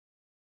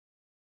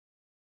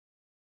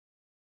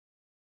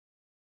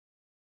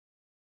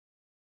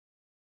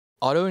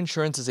Auto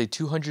insurance is a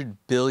 $200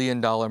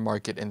 billion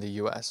market in the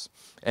US,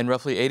 and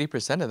roughly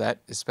 80% of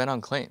that is spent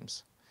on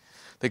claims.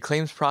 The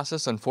claims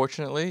process,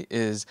 unfortunately,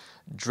 is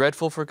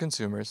dreadful for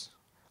consumers,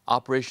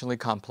 operationally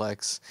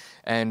complex,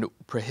 and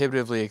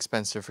prohibitively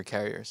expensive for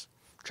carriers.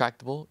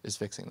 Tractable is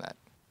fixing that.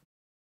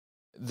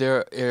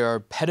 There are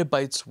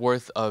petabytes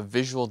worth of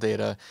visual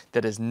data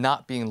that is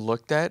not being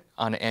looked at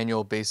on an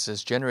annual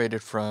basis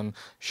generated from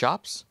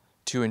shops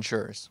to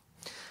insurers.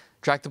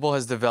 Tractable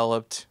has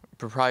developed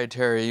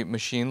proprietary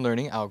machine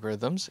learning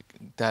algorithms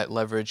that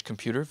leverage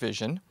computer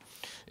vision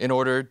in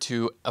order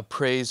to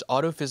appraise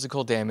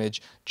auto-physical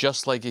damage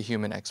just like a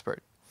human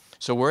expert.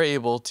 So we're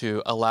able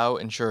to allow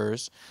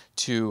insurers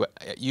to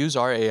use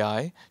our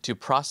AI to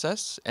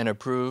process and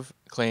approve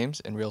claims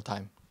in real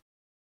time.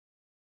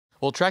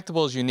 Well,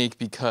 Tractable is unique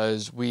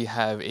because we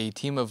have a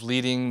team of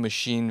leading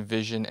machine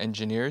vision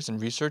engineers and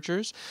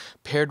researchers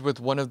paired with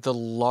one of the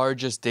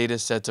largest data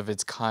sets of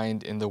its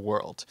kind in the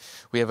world.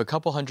 We have a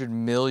couple 100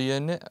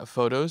 million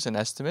photos and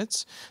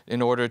estimates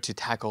in order to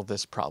tackle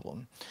this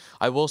problem.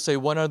 I will say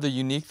one other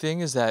unique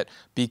thing is that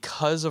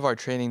because of our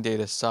training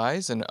data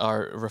size and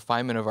our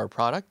refinement of our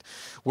product,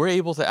 we're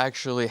able to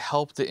actually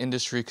help the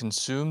industry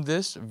consume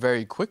this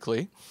very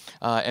quickly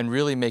and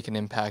really make an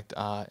impact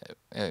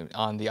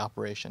on the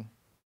operation.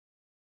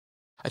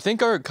 I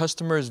think our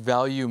customers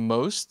value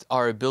most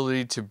our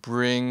ability to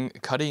bring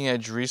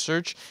cutting-edge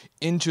research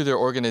into their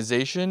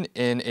organization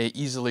in an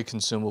easily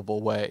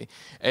consumable way.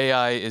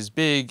 AI is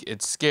big,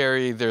 it's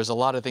scary, there's a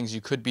lot of things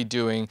you could be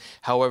doing.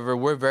 However,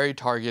 we're very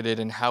targeted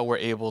in how we're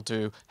able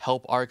to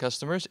help our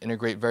customers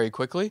integrate very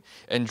quickly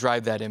and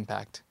drive that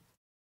impact.